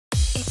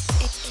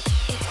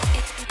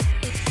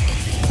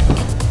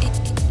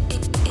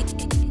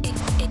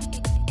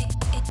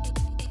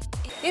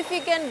If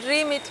you can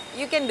dream it,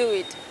 you can do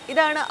it.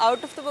 ഇതാണ്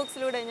out of the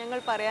ബോക്സിലൂടെ ഞങ്ങൾ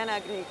പറയാൻ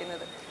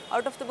ആഗ്രഹിക്കുന്നത്.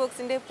 ഔട്ട് ഓഫ് ദി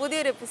ബോക്സിൻ്റെ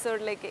പുതിയൊരു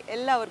എപ്പിസോഡിലേക്ക്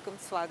എല്ലാവർക്കും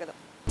സ്വാഗതം.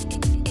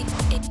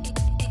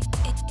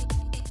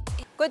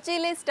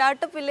 കൊച്ചിയിലെ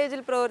സ്റ്റാർട്ടപ്പ്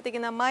വില്ലേജിൽ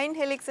പ്രവർത്തിക്കുന്ന മൈൻഡ്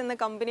ഹെലിക്സ് എന്ന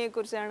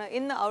കമ്പനിയെക്കുറിച്ചാണ്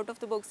ഇന്ന് ഔട്ട്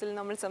ഓഫ് ദി ബോക്സിൽ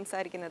നമ്മൾ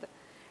സംസാരിക്കുന്നത്.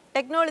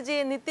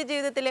 ടെക്നോളജിയെ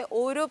നിത്യജീവിതത്തിലെ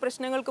ഓരോ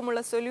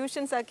പ്രശ്നങ്ങൾക്കുമുള്ള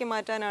സൊല്യൂഷൻസ് ആക്കി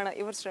മാറ്റാനാണ്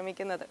ഇവർ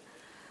ശ്രമിക്കുന്നത്.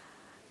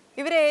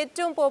 ഇവരെ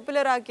ഏറ്റവും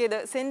പോപ്പുലർ ആക്കിയത്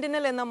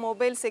സെന്റിനൽ എന്ന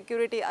മൊബൈൽ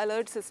സെക്യൂരിറ്റി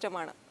അലേർട്ട്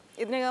സിസ്റ്റമാണ്.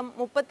 ഇതിനകം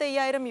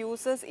 35,000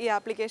 യൂസേഴ്സ് ഈ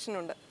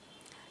ആപ്ലിക്കേഷനുണ്ട്.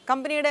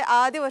 കമ്പനിയുടെ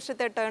ആദ്യ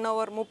വർഷത്തെ ടേൺ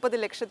ഓവർ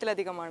 30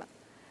 ലക്ഷത്തിലധികമാണ്.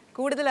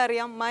 കൂടുതൽ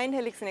അറിയാം മൈൻഡ്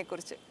ഹെലിക്സിനെ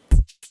കുറിച്ച്.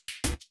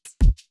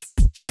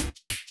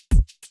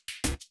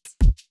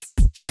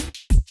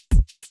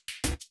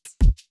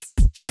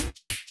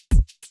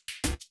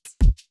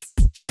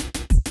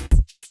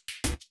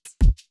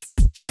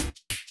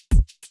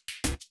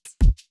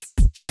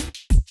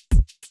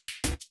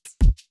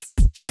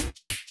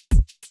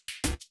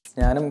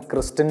 ഞാനും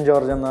ക്രിസ്റ്റ്യൻ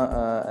ജോർജ് എന്ന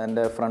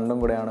എൻ്റെ ഫ്രണ്ടും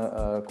കൂടെയാണ്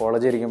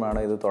കോളേജിൽ ഇരിക്കുമ്പോഴാണ്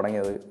ഇത്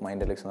തുടങ്ങിയത്,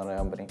 മൈൻഡ് ഹെലിക്സ് എന്ന് പറഞ്ഞ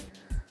കമ്പനി.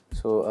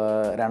 സോ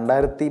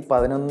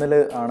 2011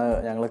 ആണ്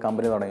ഞങ്ങൾ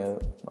കമ്പനി തുടങ്ങിയത്.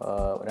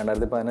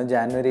 2011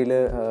 ജാനുവരിയിൽ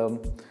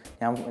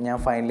ഞാൻ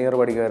ഫൈനൽ ഇയർ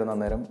പഠിക്കുമായിരുന്നു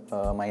അന്നേരം.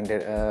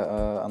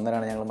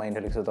 അന്നേരമാണ് ഞങ്ങൾ മൈൻഡ്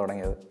ഹെലിക്സ്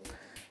തുടങ്ങിയത്.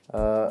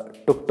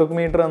 ടുക്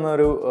മീറ്റർ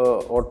എന്നൊരു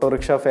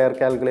ഓട്ടോറിക്ഷ ഫെയർ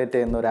കാൽക്കുലേറ്റ്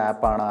ചെയ്യുന്ന ഒരു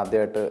ആപ്പാണ്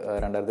ആദ്യമായിട്ട്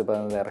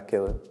 2011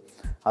 ഇറക്കിയത്.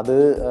 അത്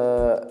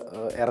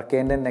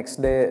ഇറക്കിയതിൻ്റെ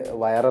നെക്സ്റ്റ് ഡേ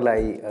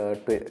വൈറലായി.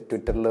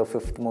 ട്വിറ്ററിൽ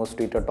 5th മോസ്റ്റ്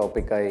ട്വീറ്റഡ്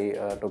ടോപ്പിക്കായി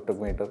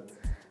ടുക് മീറ്റർ.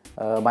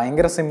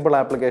 ഭയങ്കര സിമ്പിൾ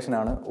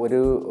ആപ്ലിക്കേഷനാണ്.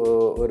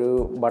 ഒരു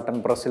ബട്ടൺ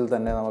പ്രസ്സിൽ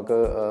തന്നെ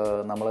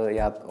നമ്മൾ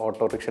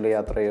ഓട്ടോറിക്ഷയിൽ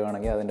യാത്ര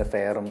ചെയ്യുകയാണെങ്കിൽ അതിൻ്റെ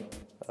ഫെയറും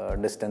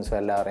ഡിസ്റ്റൻസും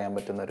എല്ലാം അറിയാൻ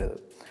പറ്റുന്നൊരിത്.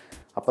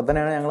 അപ്പോൾ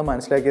തന്നെയാണ് ഞങ്ങൾ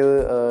മനസ്സിലാക്കിയത്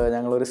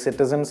ഞങ്ങളൊരു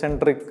സിറ്റിസൺ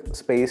സെൻട്രിക്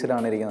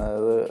സ്പേസിലാണ് ഇരിക്കുന്നത്.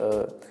 അത്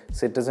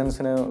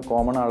സിറ്റിസൻസിന്,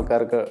 കോമൺ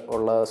ആൾക്കാർക്ക്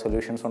ഉള്ള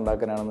സൊല്യൂഷൻസ്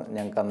ഉണ്ടാക്കാനാണ്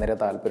ഞങ്ങൾക്ക് അന്നേരം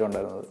താല്പര്യം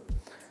ഉണ്ടായിരുന്നത്.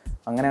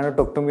 അങ്ങനെയാണ്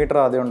ടുക് മീറ്റർ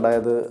ആദ്യം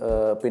ഉണ്ടായത്.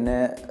 പിന്നെ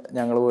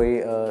ഞങ്ങൾ പോയി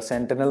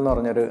സെന്റിനൽ എന്ന്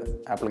പറഞ്ഞൊരു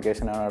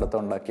ആപ്ലിക്കേഷനാണ് അടുത്ത്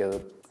ഉണ്ടാക്കിയത്.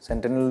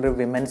 സെന്റിനൽ ഒരു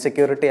വിമൻ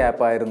സെക്യൂരിറ്റി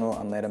ആപ്പായിരുന്നു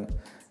അന്നേരം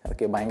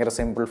ഇറക്കി, ഭയങ്കര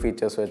സിമ്പിൾ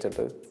ഫീച്ചേഴ്സ്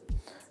വെച്ചിട്ട്.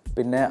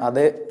 പിന്നെ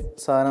അതേ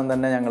സാധനം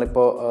തന്നെ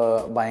ഞങ്ങളിപ്പോൾ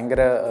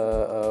ഭയങ്കര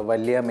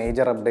വലിയ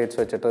മേജർ അപ്ഡേറ്റ്സ്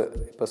വെച്ചിട്ട്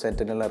ഇപ്പോൾ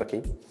സെന്റിനൽ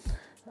ഇറക്കി.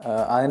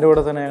 അതിൻ്റെ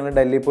കൂടെ തന്നെ ഞങ്ങൾ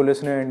ഡൽഹി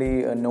പോലീസിന് വേണ്ടി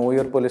നോ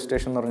യുവർ പോലീസ്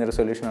സ്റ്റേഷൻ എന്ന് പറഞ്ഞൊരു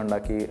സൊല്യൂഷൻ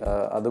ഉണ്ടാക്കി.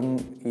 അതും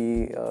ഈ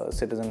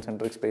സിറ്റിസൺ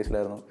സെൻട്രിക്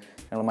സ്പേസിലായിരുന്നു.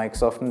 ഞങ്ങൾ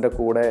മൈക്രോസോഫ്റ്റിൻ്റെ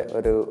കൂടെ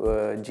ഒരു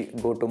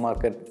ഗോ ടു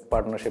മാർക്കറ്റ്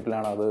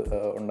പാർട്ട്ണർഷിപ്പിലാണ് അത്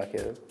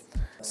ഉണ്ടാക്കിയത്.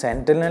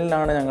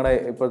 സെന്റിനലിലാണ് ഞങ്ങളുടെ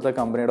ഇപ്പോഴത്തെ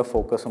കമ്പനിയുടെ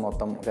ഫോക്കസ്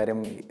മൊത്തം.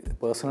 കാര്യം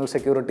പേഴ്സണൽ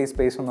സെക്യൂരിറ്റി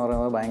സ്പേസ് എന്ന്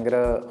പറയുന്നത് ഭയങ്കര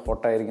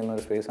ഹോട്ടായിരിക്കുന്ന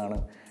ഒരു സ്പേസാണ്.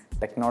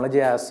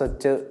 Technology as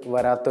such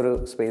വരാത്തൊരു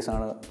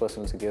സ്പേസാണ്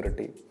personal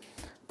security.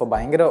 അപ്പോൾ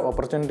ഭയങ്കര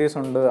ഓപ്പർച്യൂണിറ്റീസ്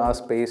ഉണ്ട് ആ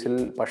സ്പേസിൽ.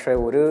 പക്ഷേ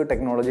ഒരു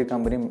ടെക്നോളജി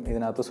കമ്പനിയും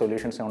ഇതിനകത്ത്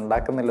സൊല്യൂഷൻസ്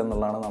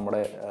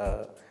ഉണ്ടാക്കുന്നില്ലെന്നുള്ളതാണ്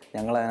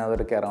ഞങ്ങൾ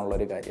അതിനകത്ത്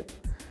കയറാനുള്ളൊരു കാര്യം.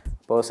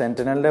 അപ്പോൾ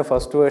സെന്റിനലിൻ്റെ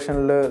ഫസ്റ്റ്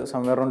വേർഷനിൽ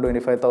സംവെയർ അറൗണ്ട്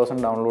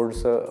 25,000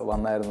 ഡൗൺലോഡ്സ്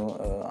വന്നായിരുന്നു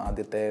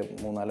ആദ്യത്തെ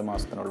 3-4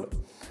 മാസത്തിനുള്ളിൽ.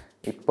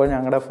 ഇപ്പോൾ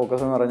ഞങ്ങളുടെ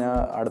ഫോക്കസ് എന്ന് പറഞ്ഞാൽ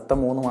അടുത്ത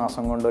 3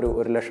 മാസം കൊണ്ട്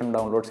 1,00,000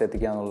 ഡൗൺലോഡ്സ്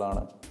എത്തിക്കുക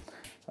എന്നുള്ളതാണ്.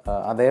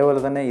 അതേപോലെ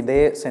തന്നെ ഇതേ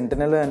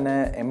സെന്റിനൽ തന്നെ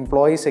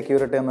എംപ്ലോയി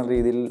സെക്യൂരിറ്റി എന്ന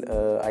രീതിയിൽ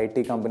IT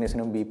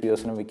കമ്പനീസിനും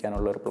BPOസിനും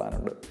വിൽക്കാനുള്ളൊരു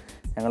പ്ലാനുണ്ട്.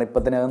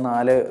 ഞങ്ങളിപ്പോൾ തന്നെ അത്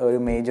 4 ഒരു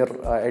മേജർ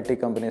IT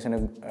കമ്പനീസിന്,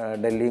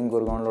 ഡൽഹിയും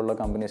ഗുർഗാണിലുള്ള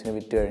കമ്പനീസിന്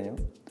വിറ്റ് കഴിഞ്ഞു.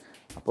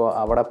 അപ്പോൾ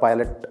അവിടെ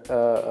പൈലറ്റ്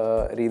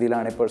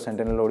രീതിയിലാണ് ഇപ്പോൾ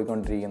സെന്റിനൽ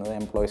ഓടിക്കൊണ്ടിരിക്കുന്നത്,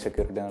 എംപ്ലോയി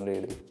സെക്യൂരിറ്റി എന്ന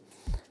രീതിയിൽ.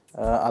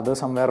 അത്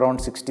സംവെയർ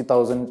അറൗണ്ട്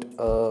 60,000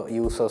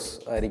 യൂസേഴ്സ്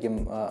ആയിരിക്കും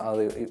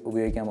അത്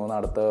ഉപയോഗിക്കാൻ പോകുന്ന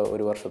അടുത്ത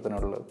ഒരു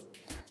വർഷത്തിനുള്ളിൽ.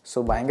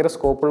 സോ ഭയങ്കര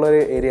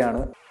സ്കോപ്പുള്ളൊരു ഏരിയ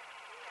ആണ്.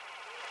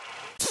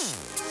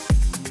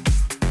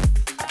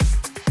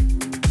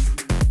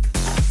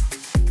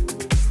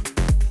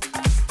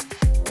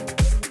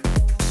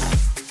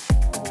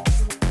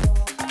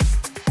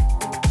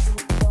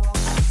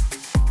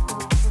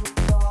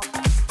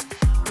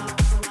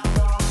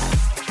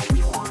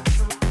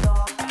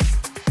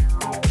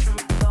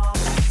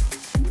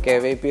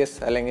 KVPS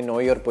അല്ലെങ്കിൽ നോ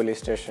യുവർ പോലീസ്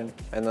സ്റ്റേഷൻ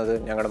എന്നത്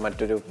ഞങ്ങളുടെ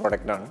മറ്റൊരു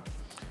പ്രോഡക്റ്റാണ്.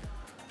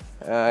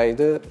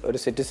 ഇത് ഒരു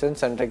സിറ്റിസൺ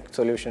സെൻട്രിക്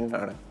സൊല്യൂഷൻ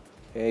ആണ്.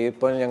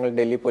 ഇപ്പോൾ ഞങ്ങൾ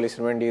ഡൽഹി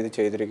പോലീസിന് വേണ്ടി ഇത്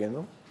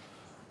ചെയ്തിരിക്കുന്നു.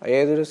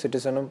 ഏതൊരു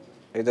സിറ്റിസണും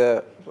ഇത്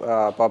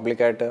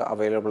പബ്ലിക്കായിട്ട്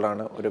അവൈലബിൾ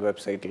ആണ് ഒരു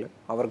വെബ്സൈറ്റിൽ.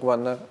 അവർക്ക്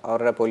വന്ന്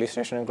അവരുടെ പോലീസ്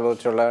സ്റ്റേഷനെ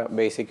കുറിച്ചുള്ള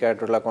ബേസിക്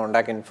ആയിട്ടുള്ള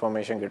കോൺടാക്ട്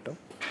ഇൻഫർമേഷൻ കിട്ടും.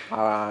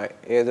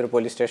 ഏതൊരു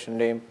പോലീസ്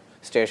സ്റ്റേഷൻ്റെയും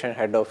സ്റ്റേഷൻ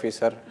ഹെഡ്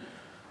ഓഫീസർ,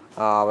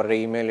 അവരുടെ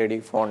ഇമെയിൽ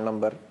ID, ഫോൺ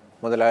നമ്പർ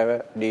മുതലായ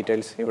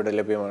ഡീറ്റെയിൽസ് ഇവിടെ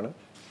ലഭ്യമാണ്.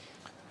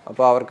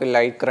 അപ്പോൾ അവർക്ക്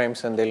ലൈറ്റ്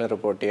ക്രൈംസ് എന്തെങ്കിലും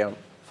റിപ്പോർട്ട് ചെയ്യാം.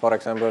 ഫോർ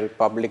എക്സാമ്പിൾ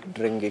പബ്ലിക്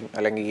ഡ്രിങ്കിങ്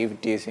അല്ലെങ്കിൽ ഈവ്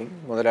ടീസിങ്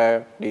മുതലായ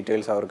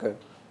ഡീറ്റെയിൽസ് അവർക്ക്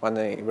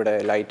വന്ന് ഇവിടെ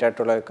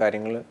ലൈറ്റായിട്ടുള്ള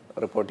കാര്യങ്ങൾ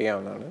റിപ്പോർട്ട്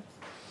ചെയ്യാവുന്നതാണ്.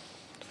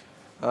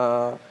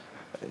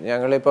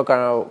 ഞങ്ങളിപ്പോൾ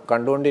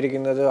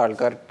കണ്ടുകൊണ്ടിരിക്കുന്നത്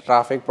ആൾക്കാർ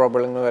ട്രാഫിക്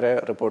പ്രോബ്ലങ്ങൾ വരെ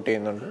റിപ്പോർട്ട്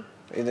ചെയ്യുന്നുണ്ട്.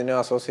 ഇതിന്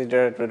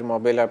അസോസിയേറ്റഡ് ആയിട്ടൊരു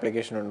മൊബൈൽ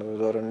ആപ്ലിക്കേഷൻ ഉണ്ട്.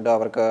 ഇതുകൊണ്ട്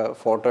അവർക്ക്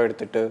ഫോട്ടോ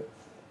എടുത്തിട്ട്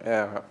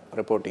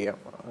റിപ്പോർട്ട് ചെയ്യാം.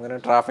 അങ്ങനെ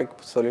ട്രാഫിക്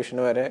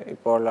സൊല്യൂഷന് വരെ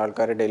ഇപ്പോൾ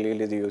ആൾക്കാർ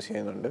ഡൽഹിയിൽ ഇത് യൂസ്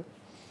ചെയ്യുന്നുണ്ട്.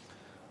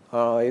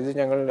 ഇത്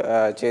ഞങ്ങൾ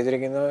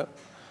ചെയ്തിരിക്കുന്ന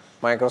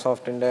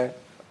മൈക്രോസോഫ്റ്റിൻ്റെ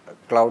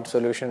ക്ലൗഡ്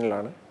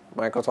സൊല്യൂഷനിലാണ്.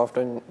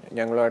 മൈക്രോസോഫ്റ്റ്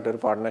ഞങ്ങളുമായിട്ടൊരു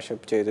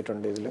പാർട്ട്ണർഷിപ്പ്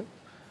ചെയ്തിട്ടുണ്ട് ഇതിൽ.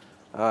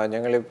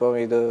 ഞങ്ങളിപ്പോൾ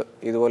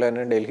ഇതുപോലെ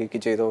തന്നെ ഡൽഹിക്ക്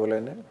ചെയ്ത പോലെ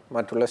തന്നെ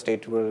മറ്റുള്ള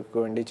സ്റ്റേറ്റുകൾക്ക്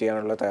വേണ്ടി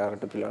ചെയ്യാനുള്ള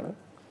തയ്യാറെടുപ്പിലാണ്.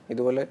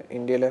 ഇതുപോലെ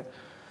ഇന്ത്യയിലെ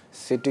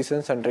സിറ്റിസൺ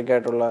സെൻട്രിക്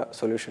ആയിട്ടുള്ള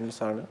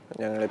സൊല്യൂഷൻസാണ്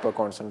ഞങ്ങളിപ്പോൾ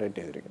കോൺസെൻട്രേറ്റ്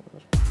ചെയ്തിരിക്കുന്നത്.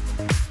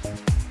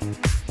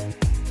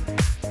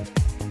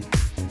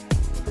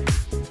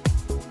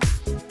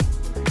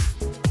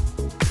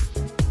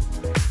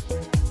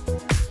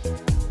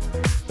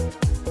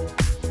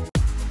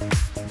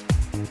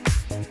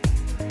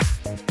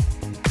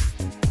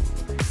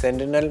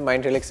 സെൻറ്റിനൽ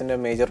മൈൻഡ് ഹെലിക്സിൻ്റെ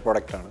മേജർ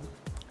പ്രൊഡക്റ്റാണ്.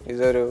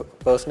 ഇതൊരു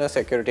പേഴ്സണൽ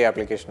സെക്യൂരിറ്റി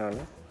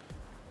ആപ്ലിക്കേഷനാണ്.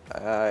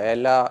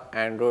 എല്ലാ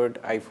ആൻഡ്രോയിഡ്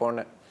ഐഫോൺ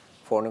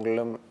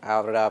ഫോണുകളിലും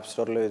അവരുടെ ആപ്പ്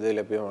സ്റ്റോറിലും ഇത്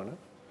ലഭ്യമാണ്.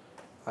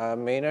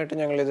 മെയിനായിട്ട്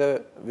ഞങ്ങളിത്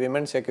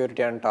വിമൻ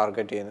സെക്യൂരിറ്റിയാണ്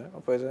ടാർഗറ്റ് ചെയ്യുന്നത്.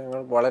 അപ്പോൾ ഇത്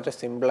ഞങ്ങൾ വളരെ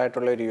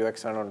സിമ്പിളായിട്ടുള്ള ഒരു UX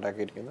ആണ്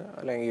ഉണ്ടാക്കിയിരിക്കുന്നത്,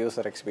 അല്ലെങ്കിൽ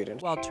user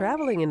experience. While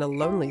traveling in a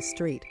lonely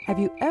street, have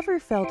you ever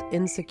felt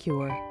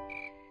insecure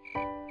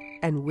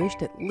and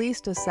wished at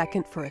least a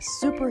second for a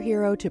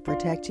superhero to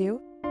protect you?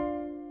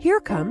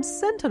 Here comes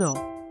Sentinel.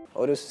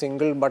 ഒരു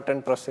സിംഗിൾ ബട്ടൺ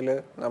പ്രസ്സിൽ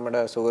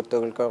നമ്മുടെ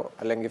സുഹൃത്തുക്കൾക്കോ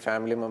അല്ലെങ്കിൽ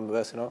family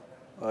മെമ്പേഴ്സിനോ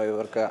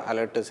ഇവർക്ക്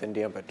alert send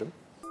ചെയ്യാൻ പറ്റും.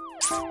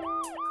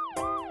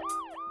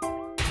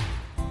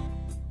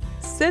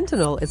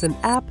 Sentinel is an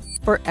app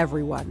for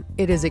everyone.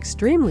 It is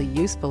extremely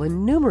useful in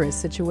numerous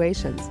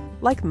situations,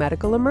 like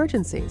medical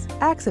emergencies,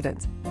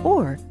 accidents,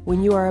 or when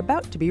you are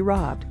about to be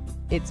robbed.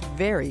 It's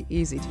very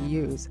easy to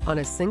use. On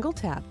a single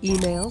tap,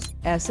 emails,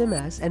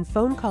 SMS, and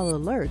phone call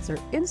alerts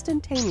are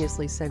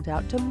instantaneously sent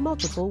out to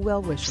multiple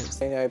well-wishers.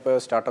 ഞാൻ ഇപ്പോൾ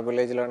startup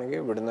വില്ലേജിലാണെങ്കിൽ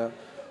ഇവിടുന്ന്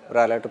ഒരു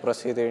alert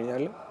press ചെയ്ത്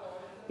കഴിഞ്ഞാൽ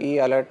ഈ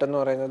alert എന്ന്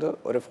പറയുന്നത്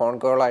ഒരു ഫോൺ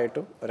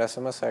കോളായിട്ടും ഒരു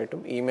SMS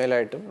ആയിട്ടും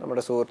ഇമെയിലായിട്ടും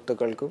നമ്മുടെ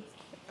സുഹൃത്തുക്കൾക്കും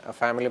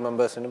ഫാമിലി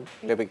മെമ്പേഴ്സിനും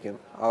ലഭിക്കും.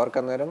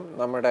 അവർക്കന്നേരം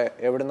നമ്മുടെ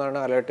എവിടെ നിന്നാണ്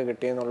അലർട്ട്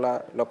കിട്ടിയെന്നുള്ള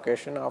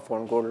ലൊക്കേഷൻ ആ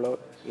ഫോൺ കോളിലോ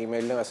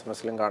ഇമെയിലിലും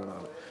SMS-ലും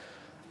കാണുന്നതാണ്.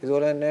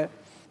 ഇതുപോലെ തന്നെ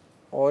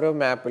ഓരോ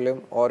മാപ്പിലും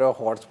ഓരോ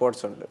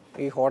ഹോട്ട്സ്പോട്ട്സ് ഉണ്ട്.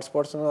 ഈ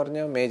ഹോട്ട്സ്പോട്ട്സ് എന്ന്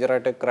പറഞ്ഞാൽ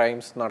മേജറായിട്ട്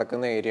ക്രൈംസ്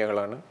നടക്കുന്ന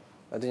ഏരിയകളാണ്.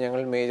 അത് ഞങ്ങൾ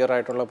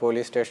മേജറായിട്ടുള്ള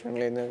പോലീസ്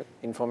സ്റ്റേഷനുകളിൽ നിന്ന്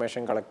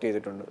ഇൻഫർമേഷൻ കളക്ട്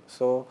ചെയ്തിട്ടുണ്ട്.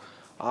 സോ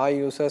ആ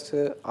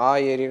യൂസേഴ്സ് ആ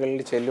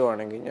ഏരിയകളിൽ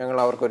ചെല്ലുവാണെങ്കിൽ ഞങ്ങൾ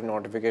അവർക്കൊരു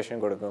നോട്ടിഫിക്കേഷൻ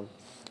കൊടുക്കും.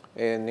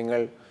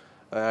 നിങ്ങൾ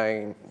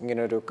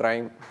ഇങ്ങനൊരു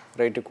ക്രൈം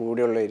റേറ്റ്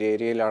കൂടിയുള്ള ഒരു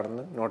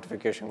ഏരിയയിലാണെന്ന്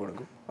നോട്ടിഫിക്കേഷൻ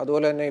കൊടുക്കും.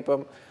 അതുപോലെ തന്നെ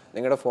ഇപ്പം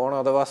നിങ്ങളുടെ ഫോൺ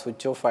അഥവാ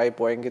സ്വിച്ച് ഓഫ് ആയി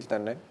പോയെങ്കിൽ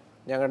തന്നെ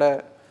ഞങ്ങളുടെ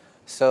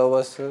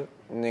സെർവേഴ്സ്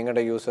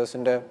നിങ്ങളുടെ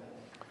യൂസേഴ്സിൻ്റെ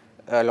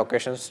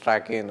ലൊക്കേഷൻസ്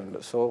ട്രാക്ക് ചെയ്യുന്നുണ്ട്.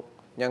 സോ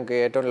ഞങ്ങൾക്ക്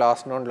ഏറ്റവും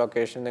ലാസ്റ്റ് നോൺ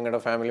ലൊക്കേഷൻ നിങ്ങളുടെ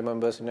ഫാമിലി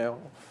മെമ്പേഴ്സിനെയോ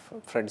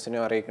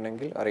ഫ്രണ്ട്സിനെയോ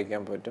അറിയിക്കണമെങ്കിൽ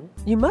അറിയിക്കാൻ പറ്റും.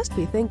 You must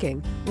be thinking,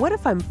 what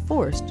if I'm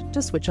forced to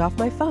switch off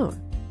my phone?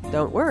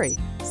 Don't worry.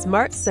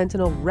 Smart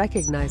Sentinel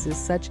recognizes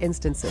such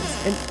instances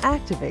and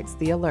activates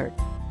the alert.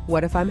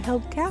 What if I'm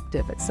held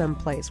captive at some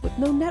place with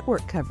no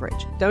network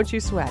coverage? Don't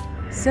you sweat.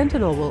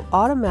 Sentinel will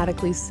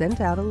automatically send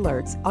out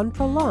alerts on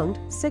prolonged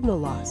signal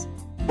loss.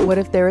 What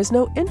if there is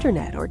no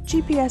internet or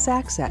GPS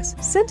access?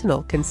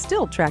 Sentinel can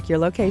still track your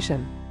location.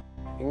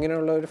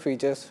 ഇങ്ങനെയുള്ള ഒരു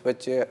features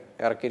വെച്ച്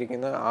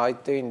ഇറക്കിയിരിക്കുന്ന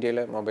ആദ്യത്തെ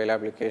ഇന്ത്യയിലെ mobile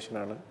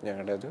ആപ്ലിക്കേഷനാണ്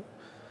ഞങ്ങളുടേത്.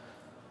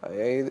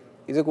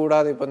 ഇത്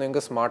കൂടാതെ ഇപ്പോൾ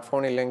നിങ്ങൾക്ക് സ്മാർട്ട്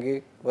ഫോൺ ഇല്ലെങ്കിൽ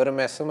വെറും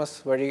SMS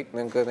വഴി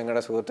നിങ്ങൾക്ക്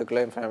നിങ്ങളുടെ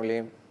സുഹൃത്തുക്കളെയും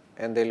ഫാമിലിയും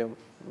എന്തെങ്കിലും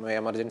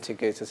എമർജൻസി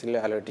കേസസിൽ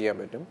അലേർട്ട് ചെയ്യാൻ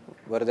പറ്റും.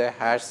 വെറുതെ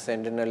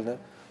 #Sentinel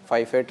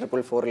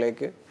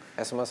 58444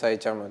 SMS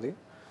അയച്ചാൽ മതി.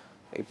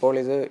 ഇപ്പോൾ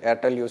ഇത്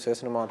എയർടെൽ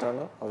യൂസേഴ്സിന്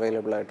മാത്രമാണ്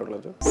അവൈലബിൾ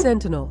ആയിട്ടുള്ളത്.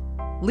 Sentinel.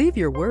 Leave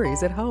your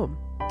worries at home.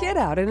 Get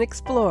out and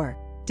explore.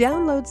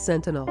 Download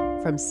Sentinel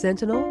from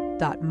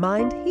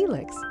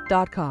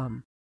sentinel.mindhelix.com.